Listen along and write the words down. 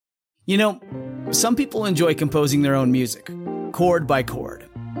You know, some people enjoy composing their own music, chord by chord,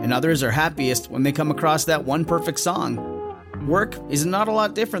 and others are happiest when they come across that one perfect song. Work is not a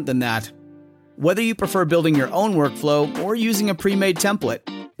lot different than that. Whether you prefer building your own workflow or using a pre-made template,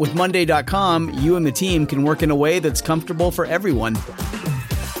 with Monday.com, you and the team can work in a way that's comfortable for everyone.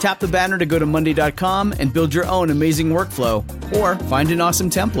 Tap the banner to go to Monday.com and build your own amazing workflow, or find an awesome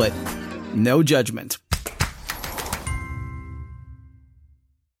template. No judgment.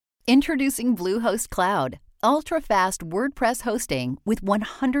 Introducing Bluehost Cloud, ultra-fast WordPress hosting with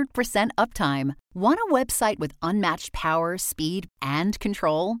 100% uptime. Want a website with unmatched power, speed, and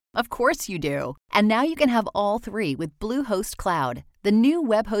control? Of course you do. And now you can have all three with Bluehost Cloud, the new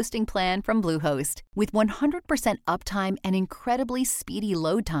web hosting plan from Bluehost. With 100% uptime and incredibly speedy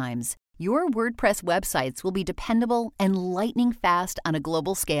load times, your WordPress websites will be dependable and lightning fast on a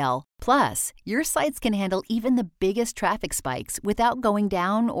global scale. Plus, your sites can handle even the biggest traffic spikes without going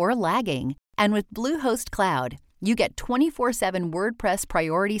down or lagging. And with Bluehost Cloud, you get 24/7 WordPress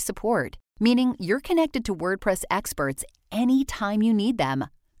priority support, meaning you're connected to WordPress experts anytime you need them.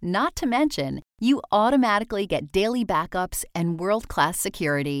 Not to mention, you automatically get daily backups and world-class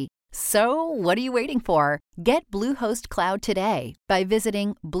security. So, what are you waiting for? Get Bluehost Cloud today by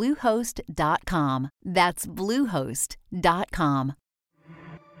visiting Bluehost.com. That's Bluehost.com.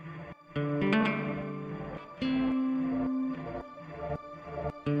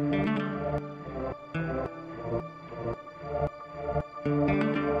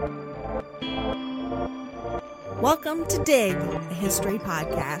 Welcome to Dig, a history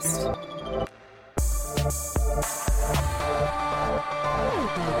podcast.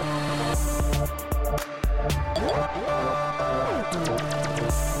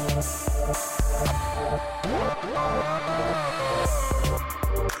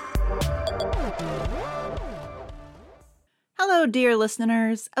 Hello, dear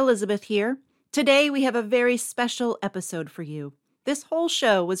listeners. Elizabeth here. Today we have a very special episode for you. This whole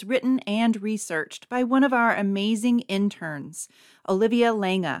show was written and researched by one of our amazing interns, Olivia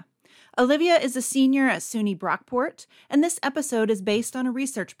Lange. Olivia is a senior at SUNY Brockport, and this episode is based on a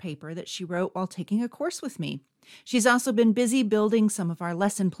research paper that she wrote while taking a course with me. She's also been busy building some of our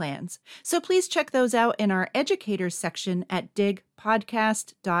lesson plans, so please check those out in our educators section at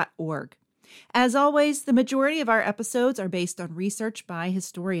digpodcast.org. As always, the majority of our episodes are based on research by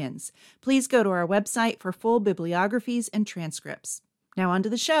historians. Please go to our website for full bibliographies and transcripts. Now on to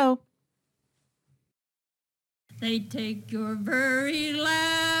the show. They take your very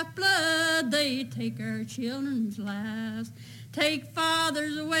lifeblood, they take our children's lives, take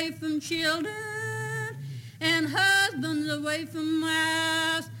fathers away from children, and husbands away from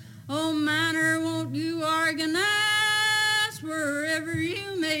wives. Oh, miner, won't you organize wherever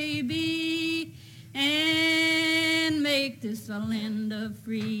you may be, and make this a land of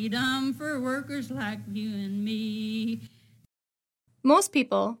freedom for workers like you and me. Most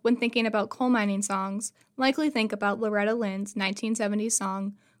people, when thinking about coal mining songs, likely think about Loretta Lynn's 1970s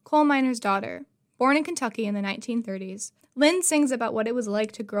song, Coal Miner's Daughter. Born in Kentucky in the 1930s, Lynn sings about what it was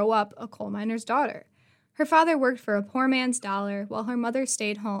like to grow up a coal miner's daughter. Her father worked for a poor man's dollar while her mother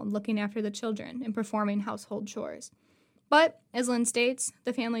stayed home looking after the children and performing household chores. But, as Lynn states,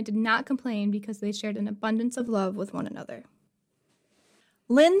 the family did not complain because they shared an abundance of love with one another.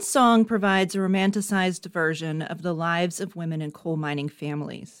 Lynn's song provides a romanticized version of the lives of women in coal mining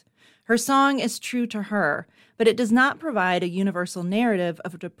families. Her song is true to her, but it does not provide a universal narrative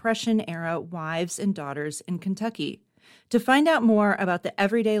of Depression-era wives and daughters in Kentucky. To find out more about the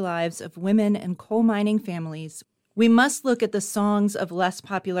everyday lives of women in coal mining families, we must look at the songs of less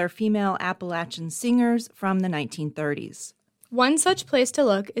popular female Appalachian singers from the 1930s. One such place to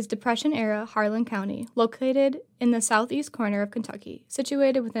look is Depression-era Harlan County, located in the southeast corner of Kentucky,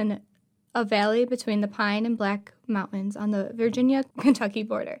 situated within a valley between the Pine and Black Mountains on the Virginia-Kentucky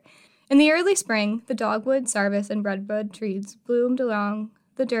border. In the early spring, the dogwood, sarvis, and redbud trees bloomed along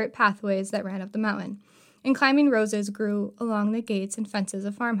the dirt pathways that ran up the mountain, and climbing roses grew along the gates and fences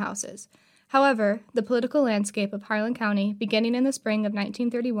of farmhouses. However, the political landscape of Harlan County, beginning in the spring of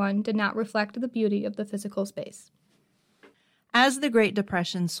 1931, did not reflect the beauty of the physical space. As the Great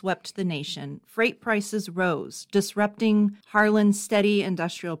Depression swept the nation, freight prices rose, disrupting Harlan's steady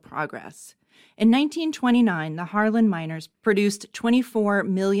industrial progress. In 1929, the Harlan miners produced $24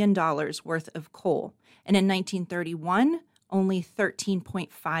 million worth of coal, and in 1931, only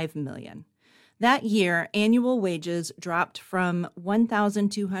 $13.5 million. That year, annual wages dropped from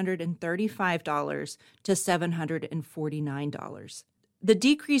 $1,235 to $749. The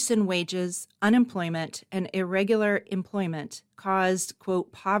decrease in wages, unemployment, and irregular employment caused,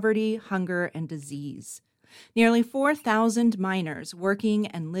 quote, poverty, hunger, and disease. Nearly 4,000 miners working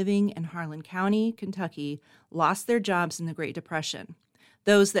and living in Harlan County, Kentucky, lost their jobs in the Great Depression.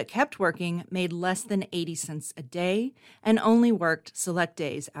 Those that kept working made less than 80 cents a day and only worked select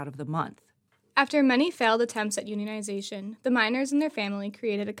days out of the month. After many failed attempts at unionization, the miners and their family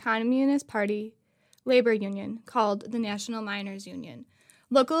created a Communist Party labor union called the National Miners Union.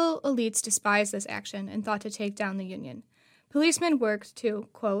 Local elites despised this action and thought to take down the union. Policemen worked to,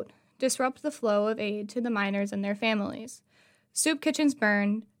 quote, disrupt the flow of aid to the miners and their families. Soup kitchens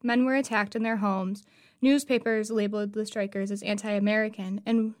burned, men were attacked in their homes, newspapers labeled the strikers as anti-American,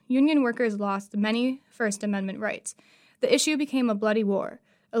 and union workers lost many First Amendment rights. The issue became a bloody war: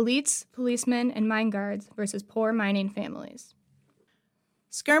 elites, policemen, and mine guards versus poor mining families.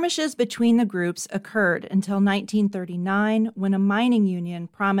 Skirmishes between the groups occurred until 1939, when a mining union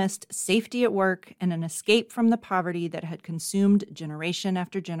promised safety at work and an escape from the poverty that had consumed generation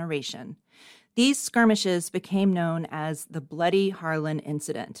after generation. These skirmishes became known as the Bloody Harlan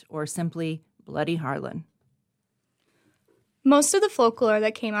Incident, or simply Bloody Harlan. Most of the folklore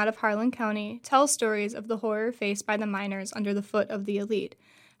that came out of Harlan County tells stories of the horror faced by the miners under the foot of the elite.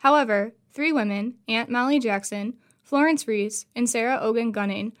 However, 3 women, Aunt Molly Jackson, Florence Reese, and Sarah Ogan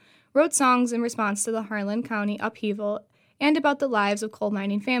Gunning, wrote songs in response to the Harlan County upheaval and about the lives of coal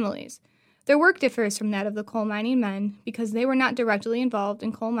mining families. Their work differs from that of the coal mining men because they were not directly involved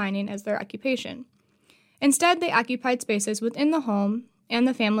in coal mining as their occupation. Instead, they occupied spaces within the home and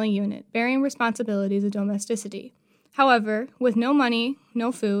the family unit, bearing responsibilities of domesticity. However, with no money,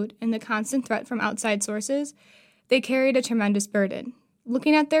 no food, and the constant threat from outside sources, they carried a tremendous burden.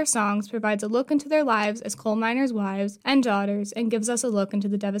 Looking at their songs provides a look into their lives as coal miners' wives and daughters and gives us a look into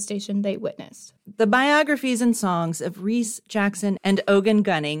the devastation they witnessed. The biographies and songs of Reese, Jackson, and Ogan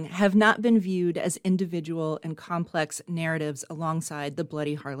Gunning have not been viewed as individual and complex narratives alongside the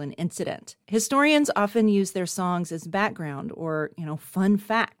Bloody Harlan incident. Historians often use their songs as background or, fun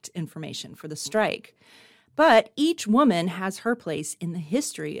fact information for the strike. But each woman has her place in the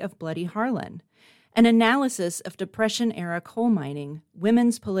history of Bloody Harlan. An analysis of Depression-era coal mining,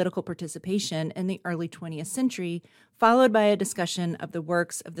 women's political participation in the early 20th century, followed by a discussion of the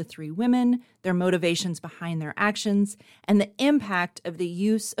works of the 3 women, their motivations behind their actions, and the impact of the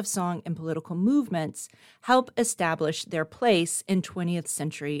use of song in political movements, help establish their place in 20th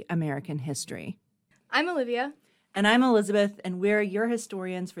century American history. I'm Olivia. And I'm Elizabeth, and we're your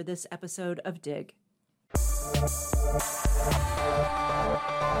historians for this episode of Dig.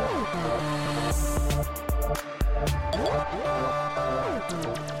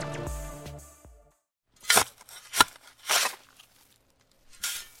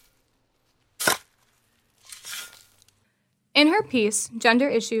 In her piece, Gender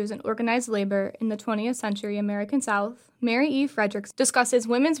Issues and Organized Labor in the 20th Century American South, Mary E. Fredericks discusses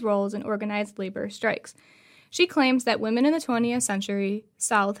women's roles in organized labor strikes. She claims that women in the 20th century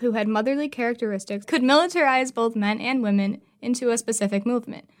South who had motherly characteristics could militarize both men and women into a specific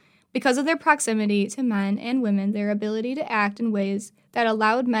movement. Because of their proximity to men and women, their ability to act in ways that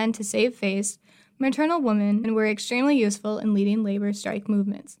allowed men to save face, maternal women were extremely useful in leading labor strike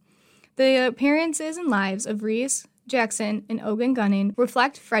movements. The appearances and lives of Reese, Jackson, and Ogan Gunning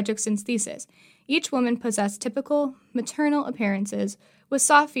reflect Frederickson's thesis. Each woman possessed typical maternal appearances with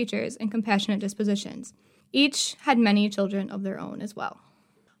soft features and compassionate dispositions. Each had many children of their own as well.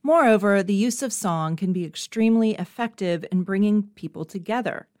 Moreover, the use of song can be extremely effective in bringing people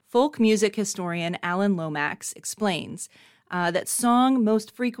together. Folk music historian Alan Lomax explains that song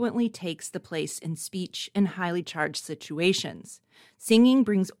most frequently takes the place in speech in highly charged situations. Singing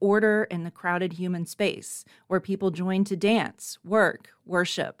brings order in the crowded human space, where people join to dance, work,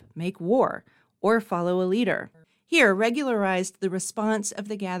 worship, make war, or follow a leader. Here, regularized the response of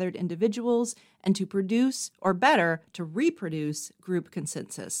the gathered individuals and to produce, or better, to reproduce, group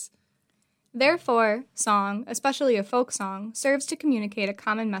consensus. Therefore, song, especially a folk song, serves to communicate a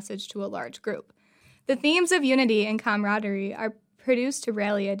common message to a large group. The themes of unity and camaraderie are produced to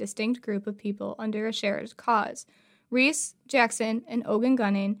rally a distinct group of people under a shared cause. Reese, Jackson, and Ogan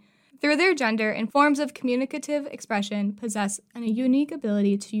Gunning, through their gender and forms of communicative expression, possess a unique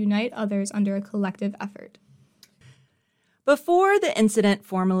ability to unite others under a collective effort. Before the incident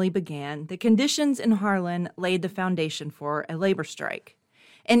formally began, the conditions in Harlan laid the foundation for a labor strike.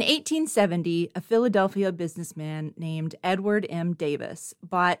 In 1870, a Philadelphia businessman named Edward M. Davis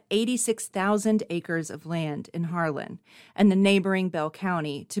bought 86,000 acres of land in Harlan and the neighboring Bell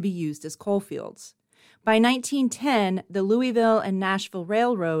County to be used as coal fields. By 1910, the Louisville and Nashville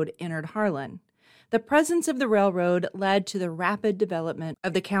Railroad entered Harlan. The presence of the railroad led to the rapid development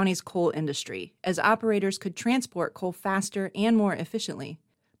of the county's coal industry, as operators could transport coal faster and more efficiently.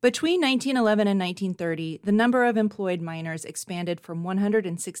 Between 1911 and 1930, the number of employed miners expanded from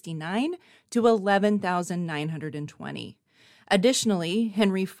 169 to 11,920. Additionally,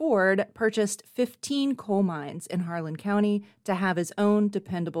 Henry Ford purchased 15 coal mines in Harlan County to have his own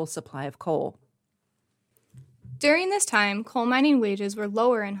dependable supply of coal. During this time, coal mining wages were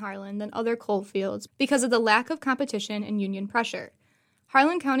lower in Harlan than other coal fields because of the lack of competition and union pressure.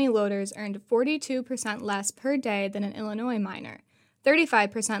 Harlan County loaders earned 42% less per day than an Illinois miner,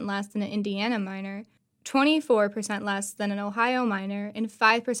 35% less than an Indiana miner, 24% less than an Ohio miner, and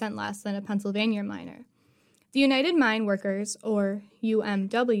 5% less than a Pennsylvania miner. The United Mine Workers, or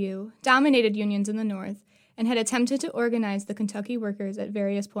UMW, dominated unions in the North and had attempted to organize the Kentucky workers at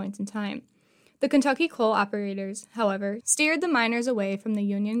various points in time. The Kentucky coal operators, however, steered the miners away from the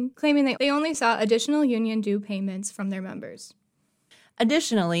union, claiming they only saw additional union due payments from their members.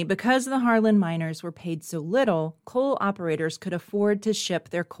 Additionally, because the Harlan miners were paid so little, coal operators could afford to ship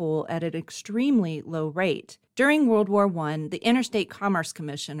their coal at an extremely low rate. During World War I, the Interstate Commerce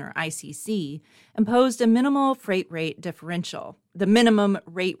Commission, or ICC, imposed a minimal freight rate differential, the minimum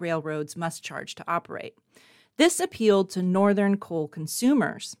rate railroads must charge to operate. This appealed to northern coal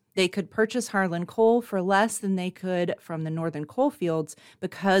consumers. They could purchase Harlan coal for less than they could from the northern coal fields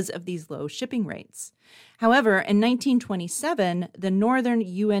because of these low shipping rates. However, in 1927, the northern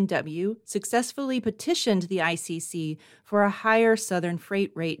UNW successfully petitioned the ICC for a higher southern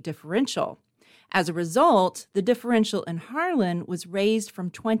freight rate differential. As a result, the differential in Harlan was raised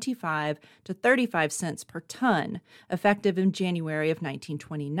from 25 to 35 cents per ton, effective in January of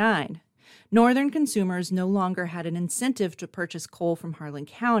 1929. Northern consumers no longer had an incentive to purchase coal from Harlan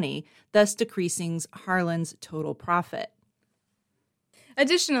County, thus decreasing Harlan's total profit.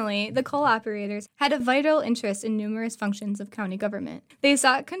 Additionally, the coal operators had a vital interest in numerous functions of county government. They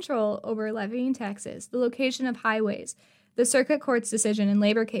sought control over levying taxes, the location of highways, the circuit court's decision in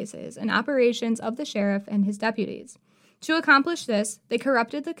labor cases, and operations of the sheriff and his deputies. To accomplish this, they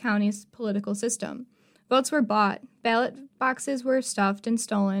corrupted the county's political system. Votes were bought, ballot boxes were stuffed and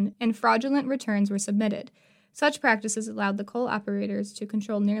stolen, and fraudulent returns were submitted. Such practices allowed the coal operators to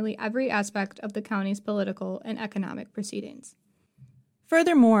control nearly every aspect of the county's political and economic proceedings.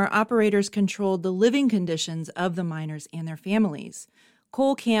 Furthermore, operators controlled the living conditions of the miners and their families.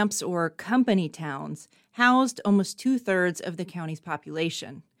 Coal camps, or company towns, housed almost 2/3 of the county's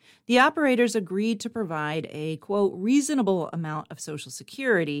population. The operators agreed to provide a, quote, reasonable amount of Social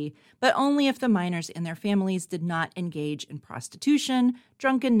Security, but only if the miners and their families did not engage in prostitution,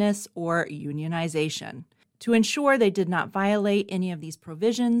 drunkenness, or unionization. To ensure they did not violate any of these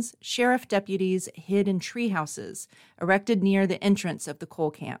provisions, sheriff deputies hid in tree houses erected near the entrance of the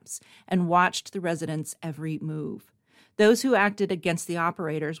coal camps and watched the residents' every move. Those who acted against the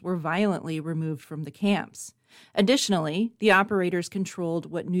operators were violently removed from the camps. Additionally, the operators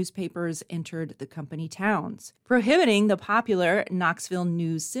controlled what newspapers entered the company towns, prohibiting the popular Knoxville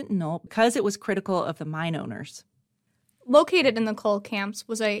News Sentinel because it was critical of the mine owners. Located in the coal camps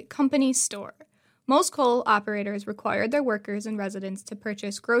was a company store. Most coal operators required their workers and residents to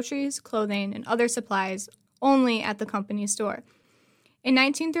purchase groceries, clothing, and other supplies only at the company store. In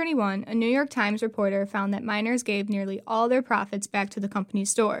 1931, a New York Times reporter found that miners gave nearly all their profits back to the company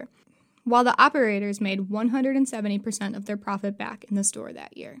store, while the operators made 170% of their profit back in the store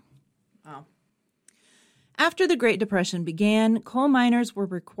that year. Wow. After the Great Depression began, coal miners were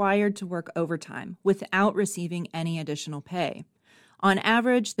required to work overtime without receiving any additional pay. On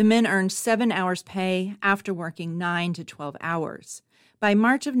average, the men earned 7 hours pay after working 9 to 12 hours. By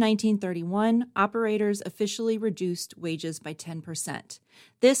March of 1931, operators officially reduced wages by 10%.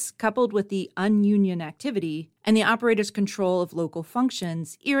 This, coupled with the ununion activity and the operators' control of local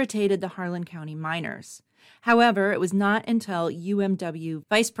functions, irritated the Harlan County miners. However, it was not until UMW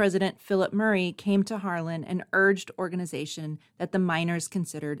Vice President Philip Murray came to Harlan and urged organization that the miners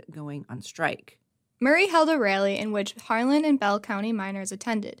considered going on strike. Murray held a rally in which Harlan and Bell County miners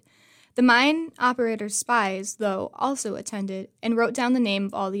attended. The mine operators' spies, though, also attended and wrote down the name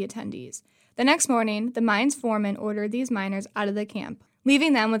of all the attendees. The next morning, the mine's foreman ordered these miners out of the camp,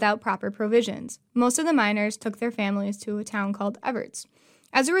 leaving them without proper provisions. Most of the miners took their families to a town called Everts.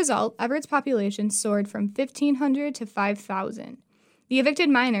 As a result, Everts' population soared from 1,500 to 5,000. The evicted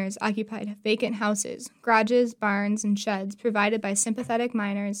miners occupied vacant houses, garages, barns, and sheds provided by sympathetic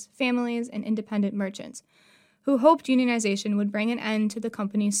miners, families, and independent merchants, who hoped unionization would bring an end to the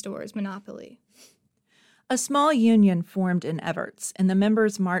company store's monopoly. A small union formed in Everts, and the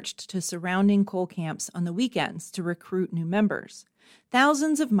members marched to surrounding coal camps on the weekends to recruit new members.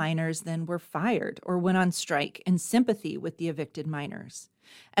 Thousands of miners then were fired or went on strike in sympathy with the evicted miners.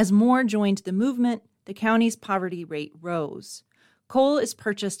 As more joined the movement, the county's poverty rate rose. Coal is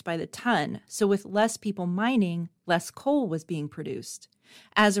purchased by the ton, so with less people mining, less coal was being produced.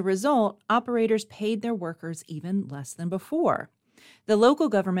 As a result, operators paid their workers even less than before. The local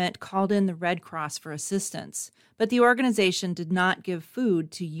government called in the Red Cross for assistance, but the organization did not give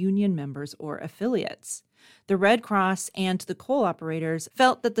food to union members or affiliates. The Red Cross and the coal operators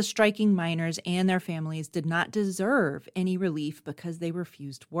felt that the striking miners and their families did not deserve any relief because they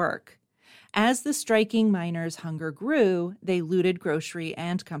refused work. As the striking miners' hunger grew, they looted grocery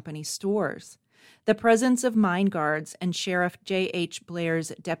and company stores. The presence of mine guards and Sheriff J.H.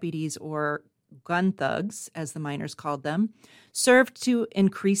 Blair's deputies, or gun thugs, as the miners called them, served to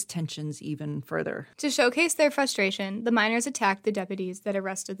increase tensions even further. To showcase their frustration, the miners attacked the deputies that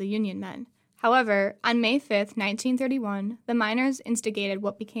arrested the Union men. However, on May 5, 1931, the miners instigated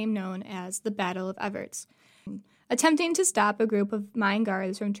what became known as the Battle of Evarts. Attempting to stop a group of mine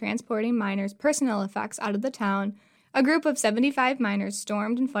guards from transporting miners' personal effects out of the town, a group of 75 miners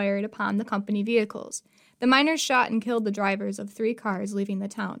stormed and fired upon the company vehicles. The miners shot and killed the drivers of 3 cars leaving the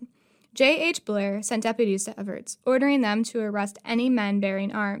town. J.H. Blair sent deputies to Evarts, ordering them to arrest any men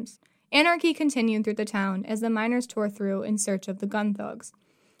bearing arms. Anarchy continued through the town as the miners tore through in search of the gun thugs.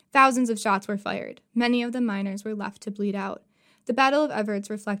 Thousands of shots were fired. Many of the miners were left to bleed out. The Battle of Evarts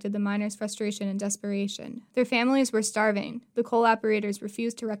reflected the miners' frustration and desperation. Their families were starving, the coal operators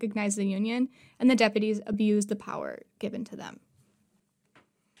refused to recognize the Union, and the deputies abused the power given to them.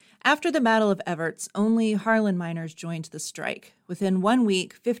 After the Battle of Evarts, only Harlan miners joined the strike. Within 1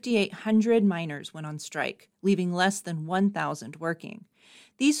 week, 5,800 miners went on strike, leaving less than 1,000 working.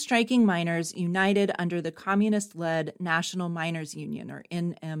 These striking miners united under the communist-led National Miners Union, or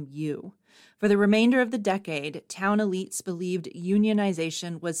NMU. For the remainder of the decade, town elites believed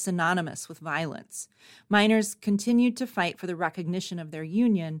unionization was synonymous with violence. Miners continued to fight for the recognition of their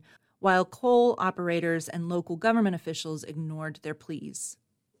union, while coal operators and local government officials ignored their pleas.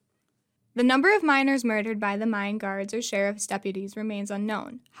 The number of miners murdered by the mine guards or sheriff's deputies remains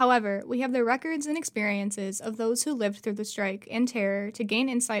unknown. However, we have the records and experiences of those who lived through the strike and terror to gain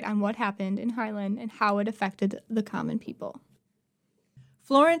insight on what happened in Harlan and how it affected the common people.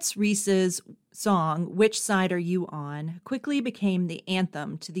 Florence Reese's song, Which Side Are You On?, quickly became the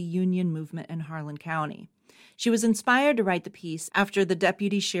anthem to the Union movement in Harlan County. She was inspired to write the piece after the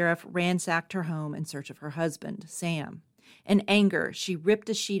deputy sheriff ransacked her home in search of her husband, Sam. In anger, she ripped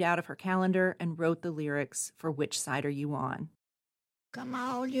a sheet out of her calendar and wrote the lyrics for Which Side Are You On? Come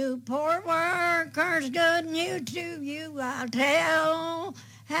all you poor workers, good news to you I'll tell,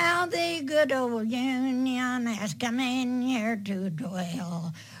 how the good old Union has come in here to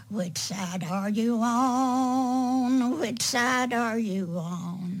dwell. Which side are you on? Which side are you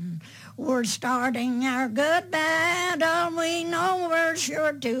on? We're starting our good battle, we know we're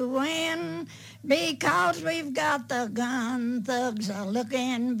sure to win, because we've got the gun thugs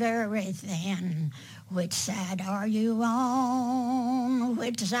looking very thin. Which side are you on?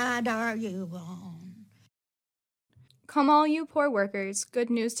 Which side are you on? Come all you poor workers, good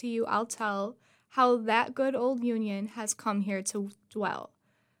news to you I'll tell, how that good old Union has come here to dwell.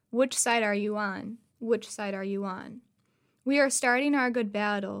 Which side are you on? Which side are you on? We are starting our good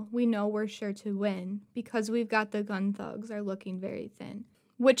battle, we know we're sure to win, because we've got the gun thugs are looking very thin.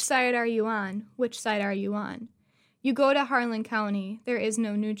 Which side are you on? Which side are you on? You go to Harlan County, there is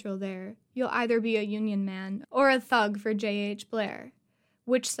no neutral there. You'll either be a Union man or a thug for J.H. Blair.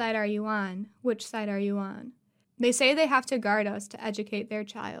 Which side are you on? Which side are you on? They say they have to guard us to educate their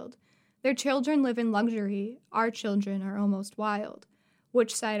child. Their children live in luxury. Our children are almost wild.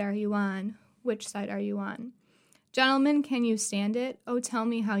 Which side are you on? Which side are you on? Gentlemen, can you stand it? Oh, tell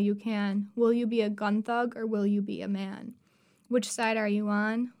me how you can. Will you be a gun thug or will you be a man? Which side are you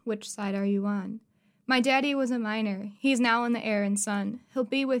on? Which side are you on? My daddy was a miner. He's now in the air and sun. He'll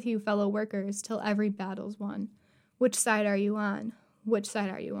be with you, fellow workers, till every battle's won. Which side are you on? Which side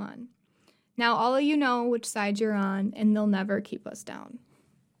are you on? Now all of you know which side you're on, and they'll never keep us down.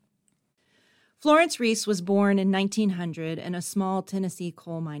 Florence Reese was born in 1900 in a small Tennessee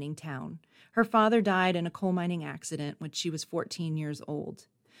coal mining town. Her father died in a coal mining accident when she was 14 years old.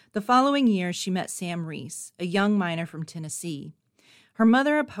 The following year, she met Sam Reese, a young miner from Tennessee. Her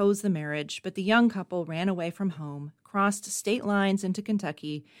mother opposed the marriage, but the young couple ran away from home, crossed state lines into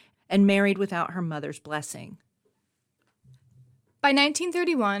Kentucky, and married without her mother's blessing. By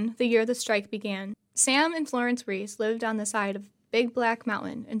 1931, the year the strike began, Sam and Florence Reese lived on the side of Big Black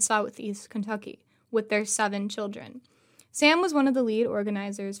Mountain in southeast Kentucky with their 7 children. Sam was one of the lead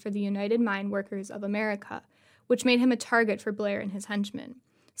organizers for the United Mine Workers of America, which made him a target for Blair and his henchmen.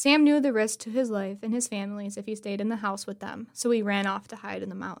 Sam knew the risk to his life and his family's if he stayed in the house with them, so he ran off to hide in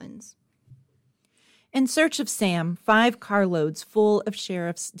the mountains. In search of Sam, 5 carloads full of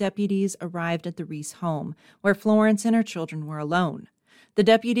sheriff's deputies arrived at the Reese home, where Florence and her children were alone. The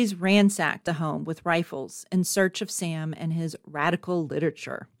deputies ransacked the home with rifles in search of Sam and his radical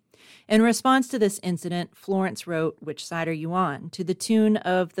literature. In response to this incident, Florence wrote "Which Side Are You On?" to the tune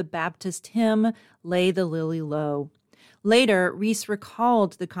of the Baptist hymn, "Lay the Lily Low." Later, Reese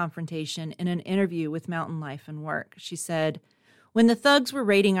recalled the confrontation in an interview with Mountain Life and Work. She said, "When the thugs were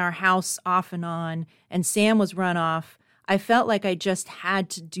raiding our house off and on, and Sam was run off, I felt like I just had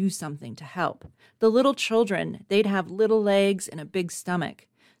to do something to help. The little children, they'd have little legs and a big stomach.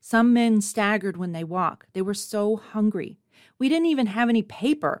 Some men staggered when they walked. They were so hungry. We didn't even have any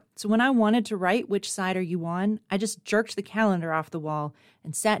paper, so when I wanted to write 'Which Side Are You On?' I just jerked the calendar off the wall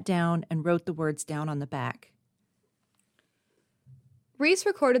and sat down and wrote the words down on the back." Reese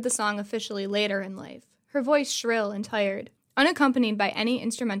recorded the song officially later in life, her voice shrill and tired. Unaccompanied by any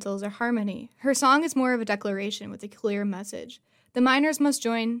instrumentals or harmony, her song is more of a declaration with a clear message. The miners must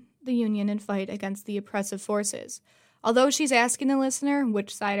join the Union and fight against the oppressive forces. Although she's asking the listener,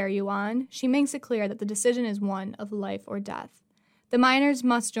 "Which side are you on?" she makes it clear that the decision is one of life or death. The miners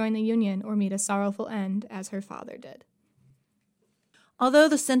must join the Union or meet a sorrowful end, as her father did. Although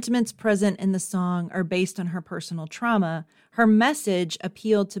the sentiments present in the song are based on her personal trauma, her message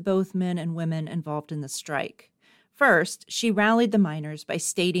appealed to both men and women involved in the strike. First, she rallied the miners by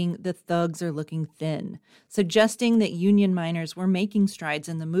stating the thugs are looking thin, suggesting that Union miners were making strides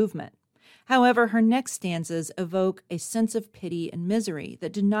in the movement. However, her next stanzas evoke a sense of pity and misery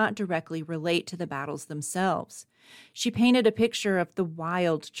that did not directly relate to the battles themselves. She painted a picture of the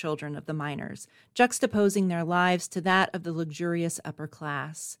wild children of the miners, juxtaposing their lives to that of the luxurious upper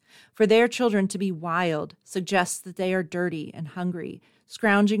class. For their children to be wild suggests that they are dirty and hungry,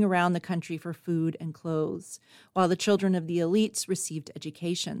 scrounging around the country for food and clothes, while the children of the elites received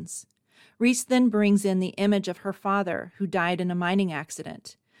educations. Reese then brings in the image of her father, who died in a mining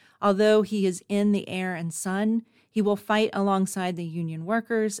accident. Although he is in the air and sun, he will fight alongside the Union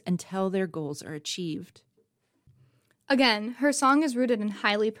workers until their goals are achieved. Again, her song is rooted in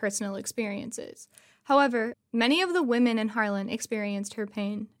highly personal experiences. However, many of the women in Harlan experienced her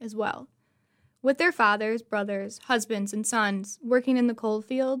pain as well. With their fathers, brothers, husbands, and sons working in the coal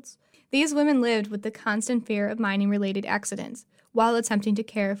fields, these women lived with the constant fear of mining-related accidents while attempting to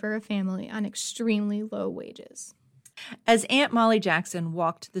care for a family on extremely low wages. As Aunt Molly Jackson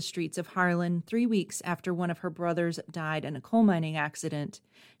walked the streets of Harlan 3 weeks after one of her brothers died in a coal mining accident,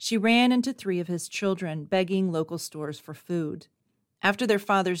 she ran into 3 of his children begging local stores for food. After their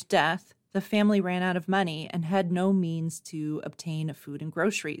father's death, the family ran out of money and had no means to obtain food and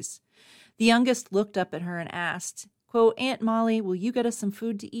groceries. The youngest looked up at her and asked, quote, "Aunt Molly, will you get us some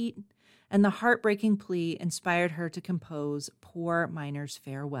food to eat?" And the heartbreaking plea inspired her to compose Poor Miner's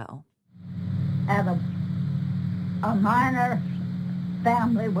Farewell. A miner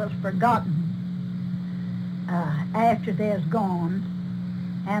family was forgotten after they's gone,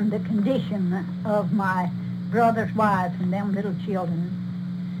 and the condition of my brother's wife and them little children,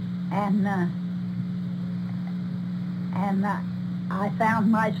 and I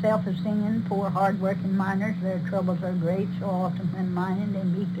found myself a singing poor hard-working miners. Their troubles are great, so often when mining they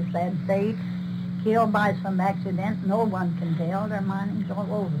meet their sad fate, killed by some accident no one can tell. Their mining's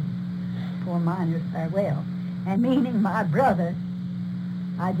all over. Poor miners, farewell. And meaning my brother,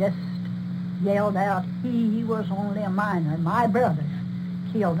 I just yelled out, he was only a miner. My brother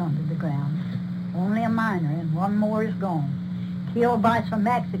killed under the ground. Only a miner, and one more is gone. Killed by some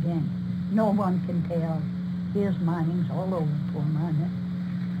accident, no one can tell. His mining's all over, poor miner.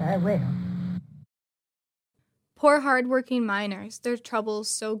 Farewell. Poor hard-working miners, their troubles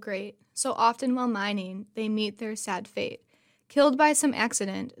so great. So often while mining, they meet their sad fate. Killed by some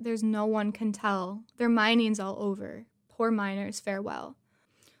accident, there's no one can tell. Their mining's all over. Poor miners, farewell.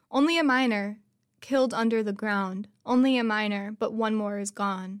 Only a miner, killed under the ground. Only a miner, but one more is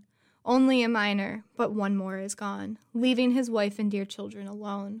gone. Only a miner, but one more is gone, leaving his wife and dear children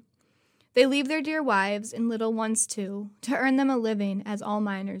alone. They leave their dear wives and little ones too, to earn them a living as all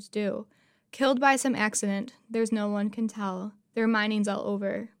miners do. Killed by some accident, there's no one can tell. Their mining's all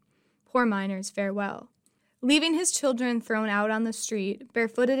over. Poor miners, farewell. Leaving his children thrown out on the street,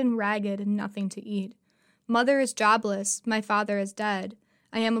 barefooted and ragged and nothing to eat. Mother is jobless, my father is dead.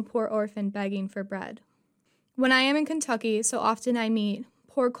 I am a poor orphan begging for bread. When I am in Kentucky, so often I meet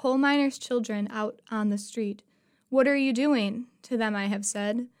poor coal miners' children out on the street. What are you doing? To them I have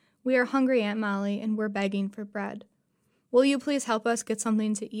said, we are hungry, Aunt Molly, and we're begging for bread. Will you please help us get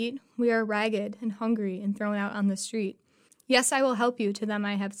something to eat? We are ragged and hungry and thrown out on the street. Yes, I will help you, to them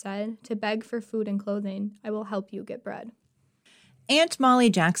I have said, to beg for food and clothing. I will help you get bread. Aunt Molly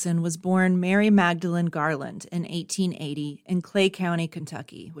Jackson was born Mary Magdalene Garland in 1880 in Clay County,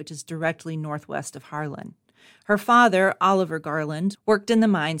 Kentucky, which is directly northwest of Harlan. Her father, Oliver Garland, worked in the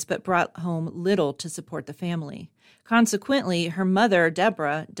mines but brought home little to support the family. Consequently, her mother,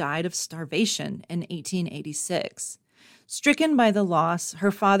 Deborah, died of starvation in 1886. Stricken by the loss,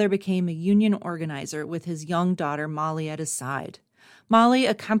 her father became a union organizer with his young daughter, Molly, at his side. Molly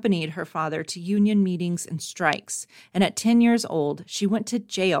accompanied her father to union meetings and strikes, and at 10 years old, she went to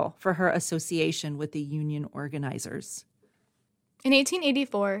jail for her association with the union organizers. In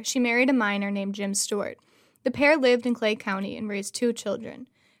 1884, she married a miner named Jim Stewart. The pair lived in Clay County and raised 2 children.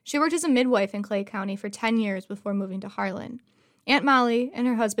 She worked as a midwife in Clay County for 10 years before moving to Harlan. Aunt Molly and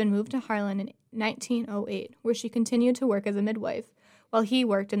her husband moved to Harlan in 1908, where she continued to work as a midwife, while he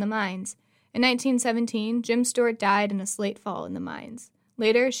worked in the mines. In 1917, Jim Stewart died in a slate fall in the mines.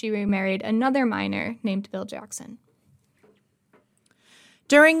 Later, she remarried another miner named Bill Jackson.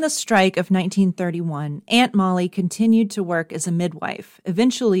 During the strike of 1931, Aunt Molly continued to work as a midwife,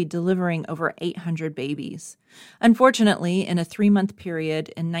 eventually delivering over 800 babies. Unfortunately, in a 3-month period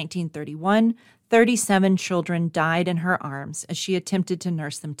in 1931, 37 children died in her arms as she attempted to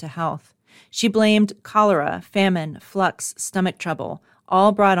nurse them to health. She blamed cholera, famine, flux, stomach trouble,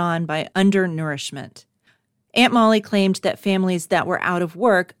 all brought on by undernourishment. Aunt Molly claimed that families that were out of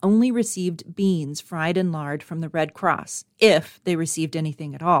work only received beans fried in lard from the Red Cross, if they received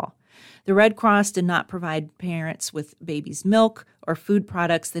anything at all. The Red Cross did not provide parents with baby's milk or food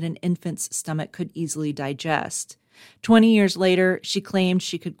products that an infant's stomach could easily digest. 20 years later, she claimed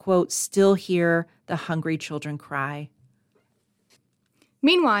she could, quote, still hear the hungry children cry.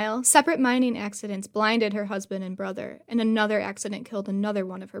 Meanwhile, separate mining accidents blinded her husband and brother, and another accident killed another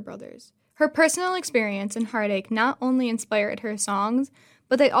one of her brothers. Her personal experience and heartache not only inspired her songs,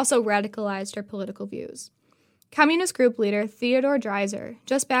 but they also radicalized her political views. Communist group leader Theodore Dreiser,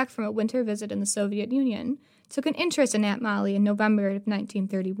 just back from a winter visit in the Soviet Union, took an interest in Aunt Molly in November of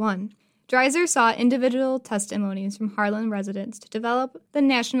 1931. Dreiser sought individual testimonies from Harlan residents to develop the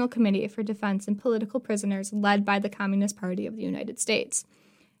National Committee for Defense and Political Prisoners led by the Communist Party of the United States.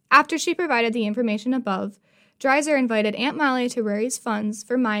 After she provided the information above, Dreiser invited Aunt Molly to raise funds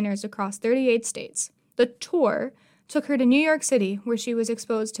for miners across 38 states. The tour took her to New York City, where she was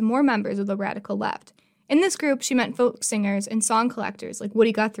exposed to more members of the radical left. In this group, she met folk singers and song collectors like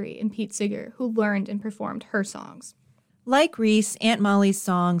Woody Guthrie and Pete Seeger, who learned and performed her songs. Like Reese, Aunt Molly's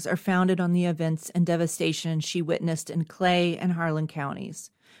songs are founded on the events and devastation she witnessed in Clay and Harlan counties.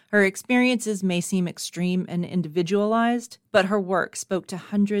 Her experiences may seem extreme and individualized, but her work spoke to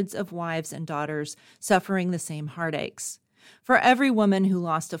hundreds of wives and daughters suffering the same heartaches. For every woman who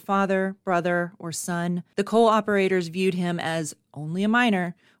lost a father, brother, or son, the coal operators viewed him as only a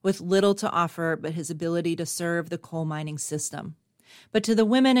miner with little to offer but his ability to serve the coal mining system. But to the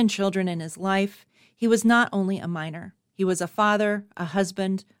women and children in his life, he was not only a miner. He was a father, a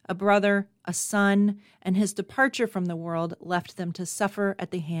husband, a brother, a son, and his departure from the world left them to suffer at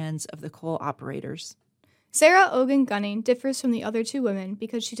the hands of the coal operators. Sarah Ogan Gunning differs from the other 2 women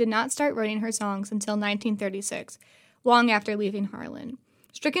because she did not start writing her songs until 1936, long after leaving Harlan.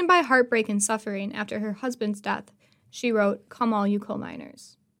 Stricken by heartbreak and suffering after her husband's death, she wrote, "Come All You Coal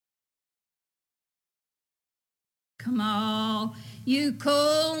Miners." Come all you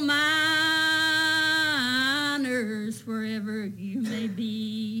coal miners, wherever you may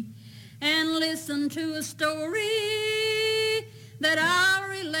be, and listen to a story that I'll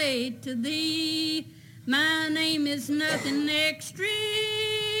relate to thee. My name is nothing extra,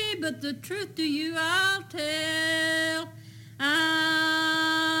 but the truth to you I'll tell.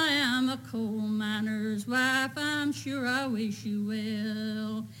 I am a coal miner's wife, I'm sure I wish you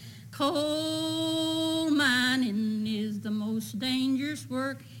well. Coal mining is the most dangerous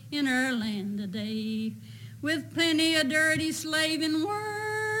work in our land today, with plenty of dirty slaving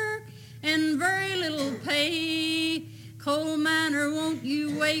work and very little pay. Coal miner, won't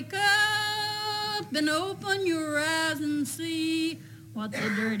you wake up and open your eyes and see what the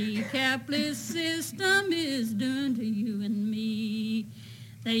dirty capitalist system is doing to you and me?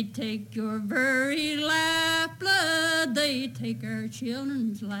 They take your very lifeblood, they take our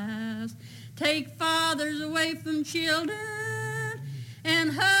children's lives, take fathers away from children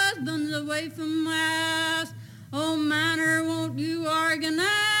and husbands away from wives. Oh, miner, won't you organize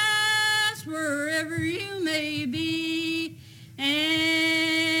wherever you may be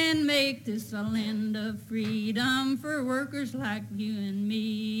and make this a land of freedom for workers like you and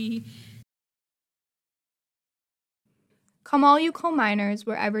me? Come all you coal miners,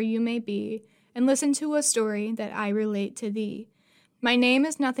 wherever you may be, and listen to a story that I relate to thee. My name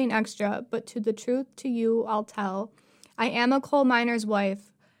is nothing extra, but to the truth to you I'll tell. I am a coal miner's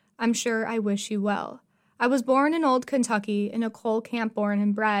wife. I'm sure I wish you well. I was born in old Kentucky, in a coal camp born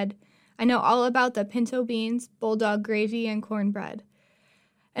and bred. I know all about the pinto beans, bulldog gravy, and cornbread.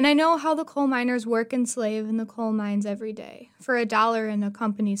 And I know how the coal miners work and slave in the coal mines every day, for $1 in a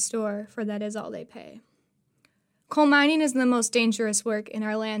company store, for that is all they pay. Coal mining is the most dangerous work in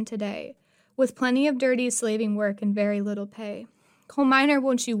our land today, with plenty of dirty slaving work and very little pay. Coal miner,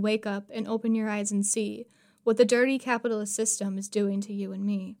 won't you wake up and open your eyes and see what the dirty capitalist system is doing to you and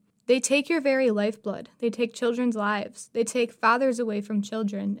me? They take your very lifeblood. They take children's lives. They take fathers away from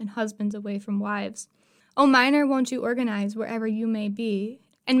children and husbands away from wives. Oh, miner, won't you organize wherever you may be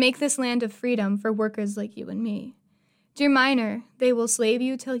and make this land of freedom for workers like you and me? Dear miner, they will slave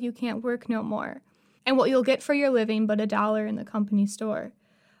you till you can't work no more, and what you'll get for your living but $1 in the company store.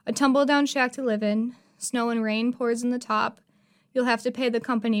 A tumble-down shack to live in, snow and rain pours in the top. You'll have to pay the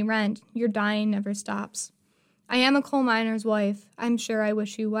company rent. Your dying never stops. I am a coal miner's wife. I'm sure I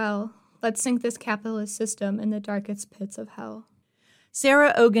wish you well. Let's sink this capitalist system in the darkest pits of hell.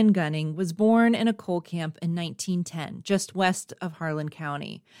 Sarah Ogun Gunning was born in a coal camp in 1910, just west of Harlan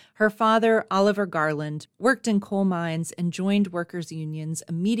County. Her father, Oliver Garland, worked in coal mines and joined workers' unions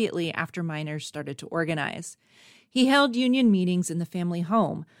immediately after miners started to organize. He held union meetings in the family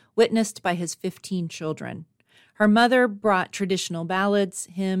home, witnessed by his 15 children. Her mother brought traditional ballads,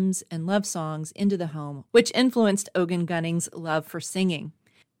 hymns, and love songs into the home, which influenced Ogun Gunning's love for singing.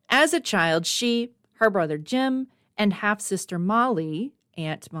 As a child, she, her brother Jim, and half-sister Molly,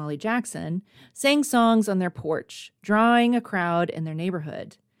 Aunt Molly Jackson, sang songs on their porch, drawing a crowd in their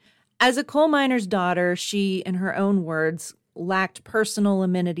neighborhood. As a coal miner's daughter, she, in her own words, lacked personal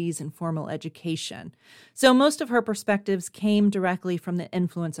amenities and formal education, so most of her perspectives came directly from the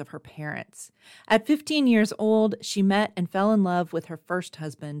influence of her parents. At 15 years old, she met and fell in love with her first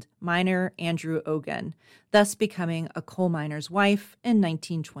husband, miner Andrew Ogun, thus becoming a coal miner's wife in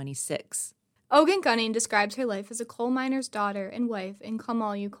 1926. Ogun Gunning describes her life as a coal miner's daughter and wife in Come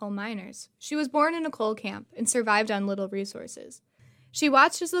All You Coal Miners. She was born in a coal camp and survived on little resources. She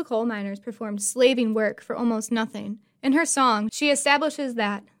watched as the coal miners performed slaving work for almost nothing. In her song, she establishes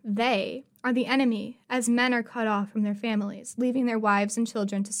that they are the enemy, as men are cut off from their families, leaving their wives and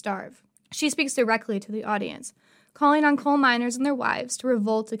children to starve. She speaks directly to the audience, calling on coal miners and their wives to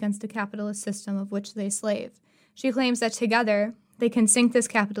revolt against the capitalist system of which they slave. She claims that together, they can sink this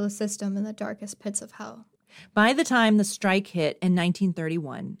capitalist system in the darkest pits of hell. By the time the strike hit in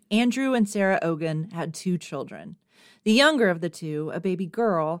 1931, Andrew and Sarah Ogun had 2 children. The younger of the 2, a baby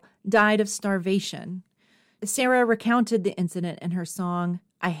girl, died of starvation. Sarah recounted the incident in her song,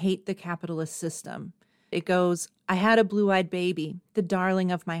 I Hate the Capitalist System. It goes, I had a blue-eyed baby, the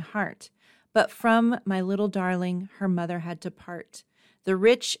darling of my heart, but from my little darling her mother had to part. The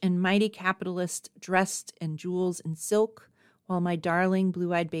rich and mighty capitalist dressed in jewels and silk, while my darling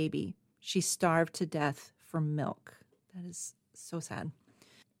blue-eyed baby, she starved to death for milk. That is so sad.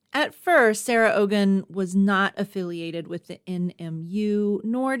 At first, Sarah Ogun was not affiliated with the NMU,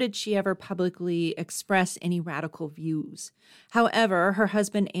 nor did she ever publicly express any radical views. However, her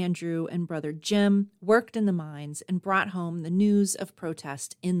husband Andrew and brother Jim worked in the mines and brought home the news of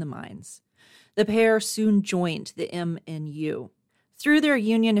protest in the mines. The pair soon joined the MNU. Through their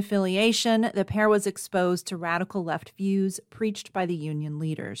union affiliation, the pair was exposed to radical left views preached by the union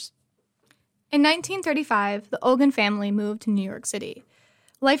leaders. In 1935, the Ogun family moved to New York City.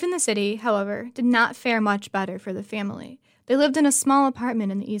 Life in the city, however, did not fare much better for the family. They lived in a small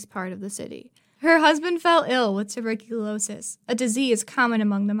apartment in the east part of the city. Her husband fell ill with tuberculosis, a disease common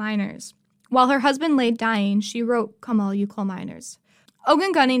among the miners. While her husband lay dying, she wrote Come All You Coal Miners.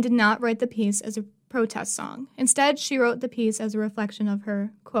 Ogun Gunning did not write the piece as a protest song. Instead, she wrote the piece as a reflection of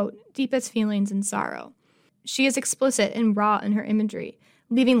her, quote, deepest feelings and sorrow. She is explicit and raw in her imagery,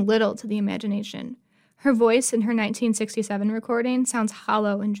 leaving little to the imagination. Her voice in her 1967 recording sounds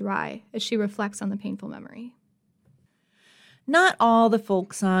hollow and dry as she reflects on the painful memory. Not all the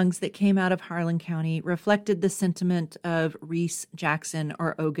folk songs that came out of Harlan County reflected the sentiment of Reese Jackson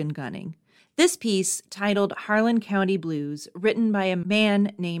or Ogun Gunning. This piece, titled Harlan County Blues, written by a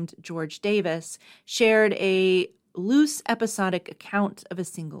man named George Davis, shared a loose episodic account of a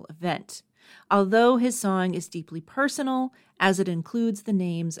single event. Although his song is deeply personal, as it includes the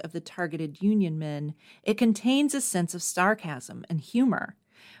names of the targeted Union men, it contains a sense of sarcasm and humor.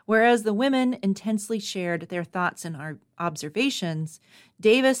 Whereas the women intensely shared their thoughts and observations,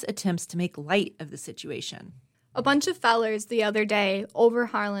 Davis attempts to make light of the situation. A bunch of fellers the other day over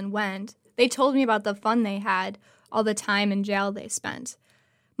Harlan went. They told me about the fun they had, all the time in jail they spent.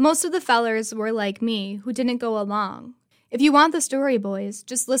 Most of the fellers were like me, who didn't go along. If you want the story, boys,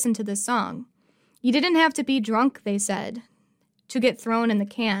 just listen to this song. You didn't have to be drunk, they said, to get thrown in the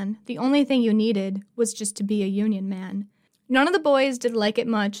can. The only thing you needed was just to be a Union man. None of the boys did like it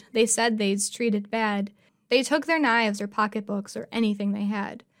much. They said they's treated bad. They took their knives or pocketbooks or anything they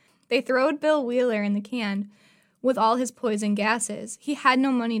had. They throwed Bill Wheeler in the can with all his poison gases. He had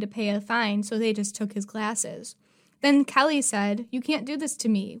no money to pay a fine, so they just took his glasses. Then Kelly said, "You can't do this to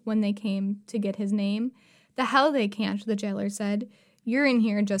me," when they came to get his name. "The hell they can't," the jailer said. "You're in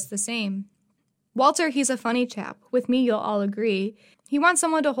here just the same." Walter, he's a funny chap. With me, you'll all agree. He wants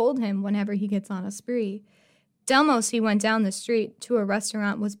someone to hold him whenever he gets on a spree. Delmos, he went down the street to a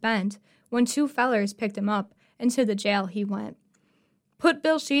restaurant was bent when two fellers picked him up, and to the jail he went. Put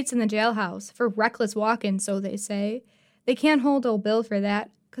Bill Sheets in the jailhouse for reckless walkin', so they say. They can't hold old Bill for that,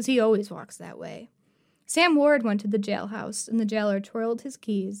 'cause he always walks that way. Sam Ward went to the jailhouse, and the jailer twirled his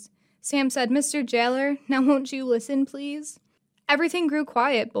keys. Sam said, "Mr. Jailer, now won't you listen, please?" Everything grew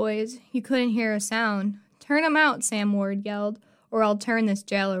quiet, boys. You couldn't hear a sound. "Turn 'em out," Sam Ward yelled, "or I'll turn this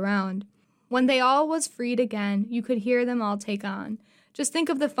jail around." When they all was freed again, you could hear them all take on. Just think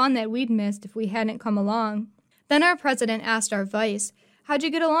of the fun that we'd missed if we hadn't come along. Then our president asked our vice, "How'd you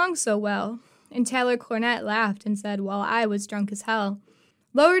get along so well?" And Taylor Cornett laughed and said, "Well, I was drunk as hell."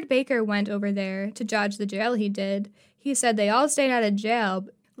 Lord Baker went over there to dodge the jail he did. He said they all stayed out of jail.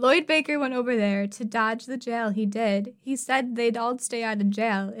 Lloyd Baker went over there to dodge the jail he did. He said they'd all stay out of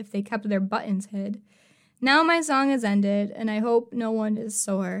jail if they kept their buttons hid. Now my song is ended, and I hope no one is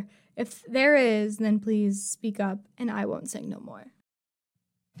sore. If there is, then please speak up, and I won't sing no more.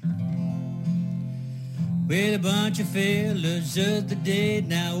 Well, a bunch of fellas the other day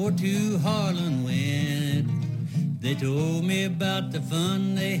now or to Harlan went. They told me about the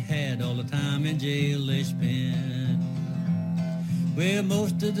fun they had, all the time in jail they spent. Well,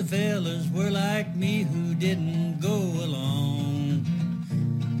 most of the fellas were like me who didn't go along.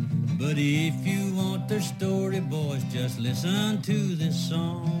 But if you want their story, boys, just listen to this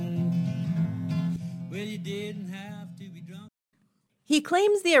song. Well, you didn't have to be drunk. He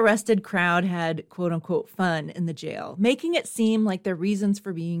claims the arrested crowd had quote-unquote fun in the jail, making it seem like their reasons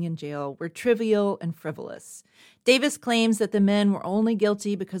for being in jail were trivial and frivolous. Davis claims that the men were only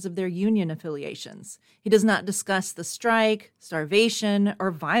guilty because of their union affiliations. He does not discuss the strike, starvation,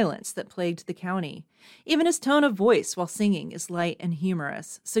 or violence that plagued the county. Even his tone of voice while singing is light and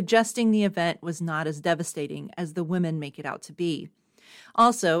humorous, suggesting the event was not as devastating as the women make it out to be.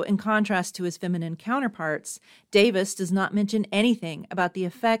 Also, in contrast to his feminine counterparts, Davis does not mention anything about the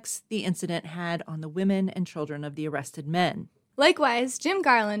effects the incident had on the women and children of the arrested men. Likewise, Jim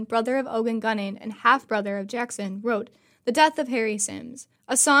Garland, brother of Ogun Gunning and half-brother of Jackson, wrote The Death of Harry Sims,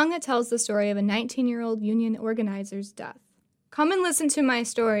 a song that tells the story of a 19-year-old union organizer's death. Come and listen to my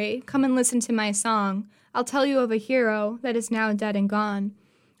story, come and listen to my song. I'll tell you of a hero that is now dead and gone.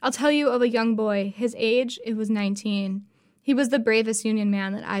 I'll tell you of a young boy, his age, it was 19. He was the bravest Union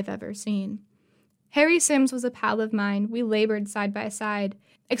man that I've ever seen. Harry Sims was a pal of mine. We labored side by side,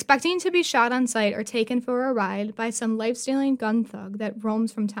 expecting to be shot on sight or taken for a ride by some life-stealing gun thug that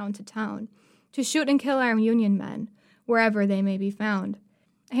roams from town to town, to shoot and kill our Union men, wherever they may be found.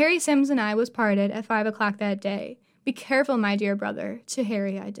 Harry Sims and I was parted at 5 o'clock that day. Be careful, my dear brother, to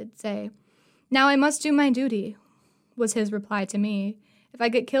Harry I did say. Now I must do my duty, was his reply to me. If I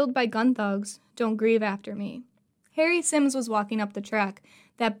get killed by gun thugs, don't grieve after me. Harry Sims was walking up the track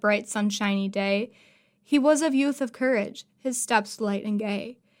that bright sunshiny day. He was of youth of courage, his steps light and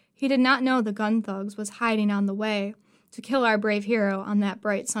gay. He did not know the gun thugs was hiding on the way to kill our brave hero on that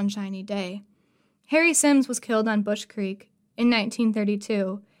bright sunshiny day. Harry Sims was killed on Bush Creek in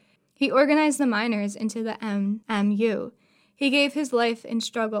 1932. He organized the miners into the MMU. He gave his life in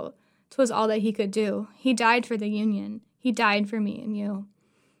struggle. 'Twas all that he could do. He died for the Union. He died for me and you.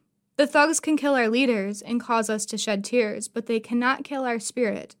 The thugs can kill our leaders and cause us to shed tears, but they cannot kill our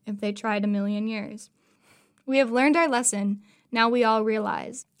spirit if they tried a million years. We have learned our lesson. Now we all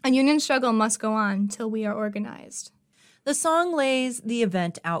realize a union struggle must go on till we are organized. The song lays the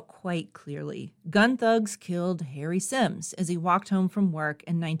event out quite clearly. Gun thugs killed Harry Sims as he walked home from work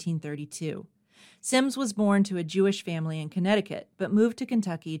in 1932. Sims was born to a Jewish family in Connecticut, but moved to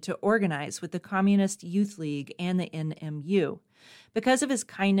Kentucky to organize with the Communist Youth League and the NMU. Because of his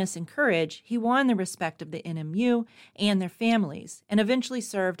kindness and courage, he won the respect of the NMU and their families, and eventually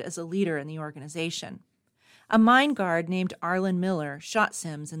served as a leader in the organization. A mine guard named Arlen Miller shot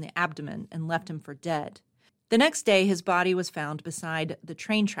Sims in the abdomen and left him for dead. The next day, his body was found beside the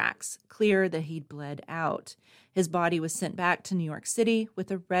train tracks, clear that he'd bled out. His body was sent back to New York City with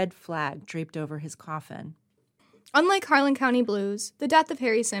a red flag draped over his coffin. Unlike Harlan County Blues, the death of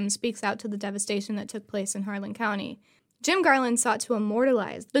Harry Sims speaks out to the devastation that took place in Harlan County. Jim Garland sought to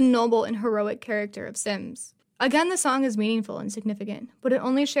immortalize the noble and heroic character of Sims. Again, the song is meaningful and significant, but it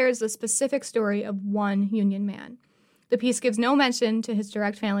only shares the specific story of one Union man. The piece gives no mention to his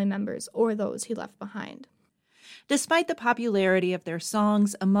direct family members or those he left behind. Despite the popularity of their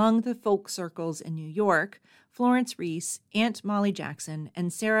songs among the folk circles in New York, Florence Reese, Aunt Molly Jackson,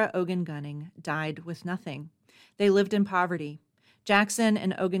 and Sarah Ogan Gunning died with nothing. They lived in poverty. Jackson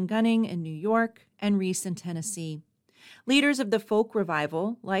and Ogan Gunning in New York, and Reese in Tennessee. Leaders of the folk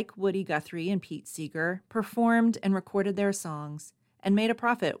revival, like Woody Guthrie and Pete Seeger, performed and recorded their songs and made a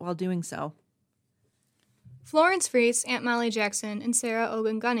profit while doing so. Florence Reese, Aunt Molly Jackson, and Sarah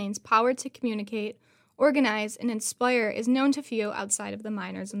Ogan Gunning's power to communicate, organize, and inspire is known to few outside of the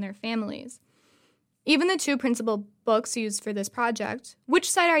miners and their families. Even the two principal books used for this project, Which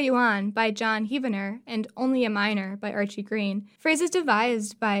Side Are You On by John Heavener and Only a Miner by Archie Green, phrases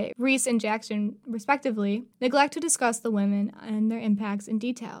devised by Reese and Jackson respectively, neglect to discuss the women and their impacts in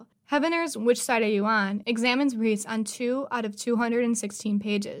detail. Heavener's Which Side Are You On examines Reese on 2 out of 216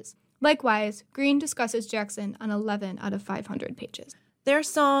 pages. Likewise, Green discusses Jackson on 11 out of 500 pages. Their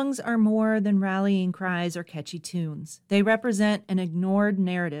songs are more than rallying cries or catchy tunes. They represent an ignored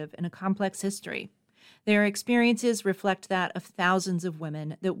narrative and a complex history. Their experiences reflect that of thousands of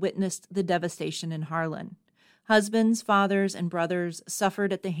women that witnessed the devastation in Harlan. Husbands, fathers, and brothers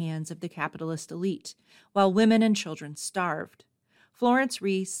suffered at the hands of the capitalist elite, while women and children starved. Florence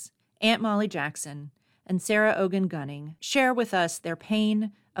Reese, Aunt Molly Jackson, and Sarah Ogan Gunning share with us their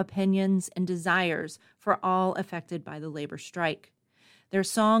pain, opinions, and desires for all affected by the labor strike. Their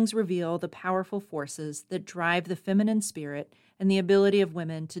songs reveal the powerful forces that drive the feminine spirit and the ability of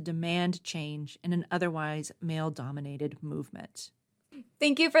women to demand change in an otherwise male-dominated movement.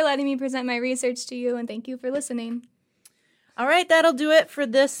 Thank you for letting me present my research to you, and thank you for listening. All right, that'll do it for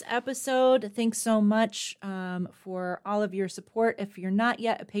this episode. Thanks so much for all of your support. If you're not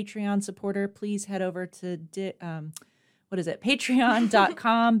yet a Patreon supporter, please head over to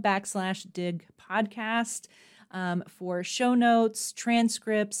patreon.com/digpodcast for show notes,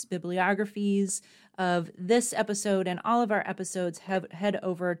 transcripts, bibliographies of this episode and all of our episodes. Head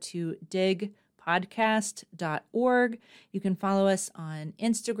over to digpodcast.org. You can follow us on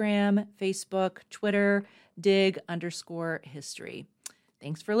Instagram, Facebook, Twitter, dig_history.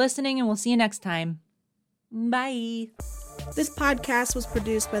 Thanks for listening, and we'll see you next time. Bye. This podcast was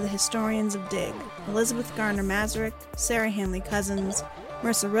produced by the historians of Dig, Elizabeth Garner-Mazurek, Sarah Hanley-Cousins,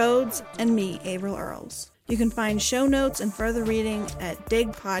 Mercer Rhodes, and me, Averill Earls. You can find show notes and further reading at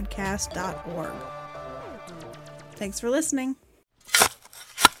digpodcast.org. Thanks for listening.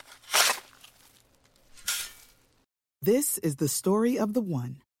 This is the story of the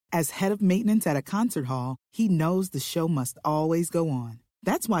one. As head of maintenance at a concert hall, he knows the show must always go on.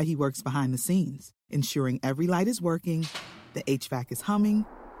 That's why he works behind the scenes, ensuring every light is working, the HVAC is humming,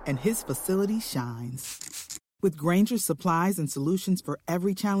 and his facility shines. With Grainger's supplies and solutions for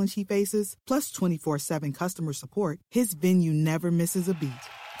every challenge he faces, plus 24/7 customer support, his venue never misses a beat.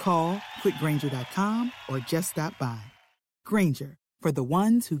 Call quickgrainger.com or just stop by. Grainger, for the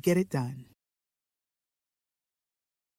ones who get it done.